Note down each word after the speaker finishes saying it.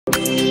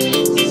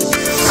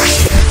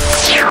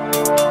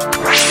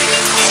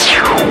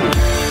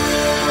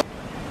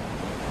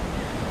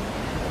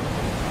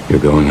You're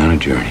going on a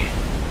journey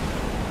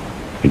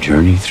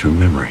through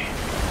memory.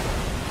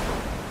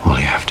 All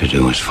you have to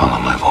do is follow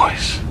my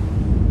voice.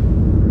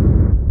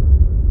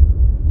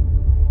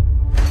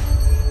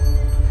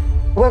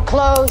 We're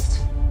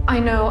closed.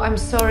 I know, I'm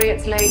sorry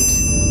it's late.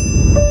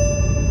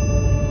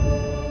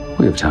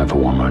 We have time for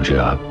one more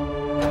job.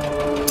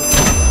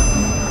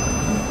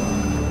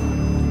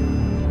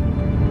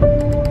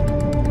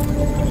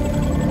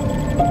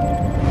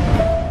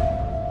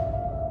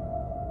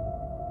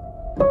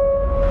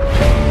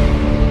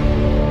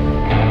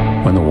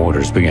 When the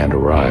waters began to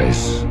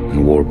rise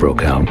and war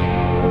broke out,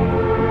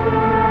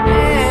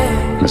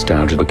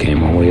 nostalgia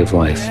became a way of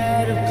life.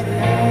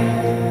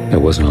 There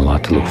wasn't a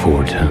lot to look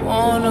forward to.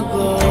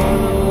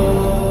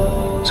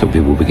 So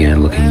people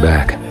began looking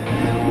back.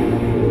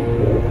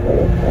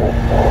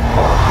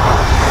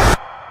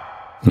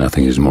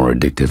 Nothing is more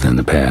addictive than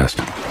the past.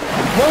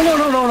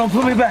 No,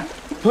 put me back.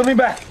 Put me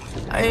back.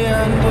 I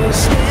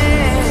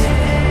understand.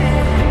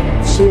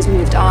 She's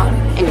moved on,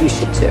 and you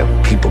should too.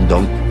 People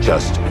don't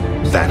just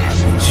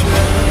vanish.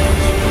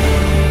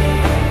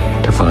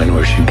 To find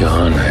where she'd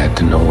gone, I had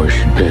to know where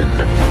she'd been.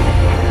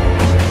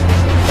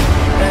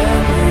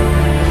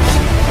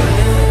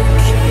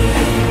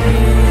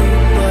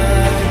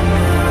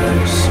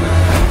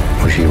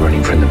 Was she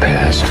running from the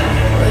past?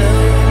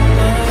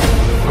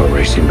 Or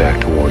racing back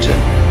towards it?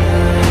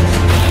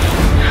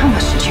 How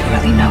much did you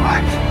really know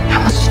her?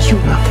 How much did you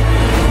know?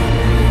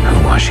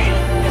 Who was she?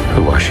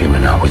 Who was she but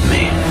not with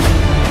me?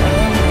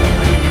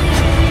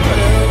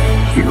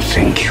 You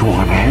think you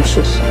want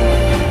answers?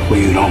 Well,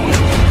 you don't.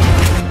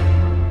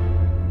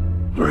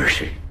 Where is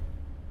she?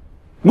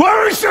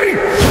 Where is she?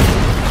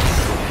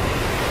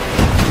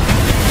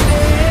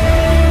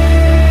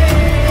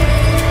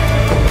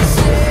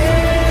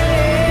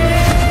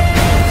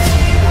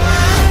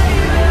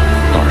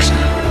 Arson,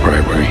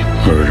 bribery,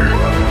 murder.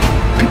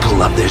 People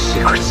love their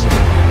secrets.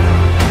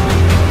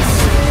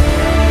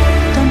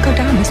 Don't go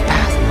down this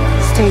path.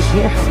 Stay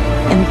here,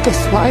 in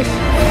this life.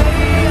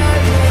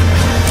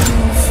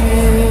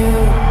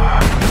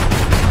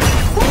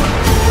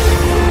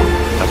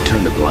 I've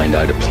turned a blind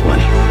eye to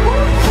plenty. I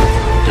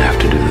have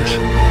to do this.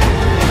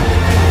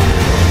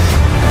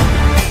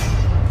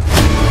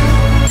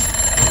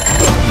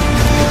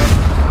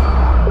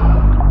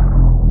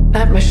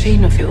 That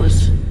machine of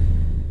yours,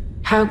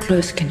 how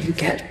close can you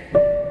get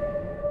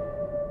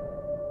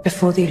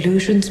before the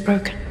illusion's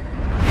broken?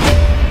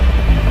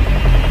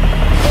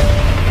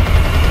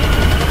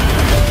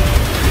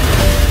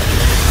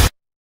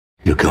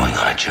 You're going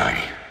on a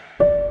journey.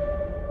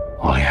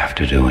 All you have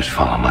to do is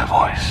follow my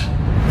voice.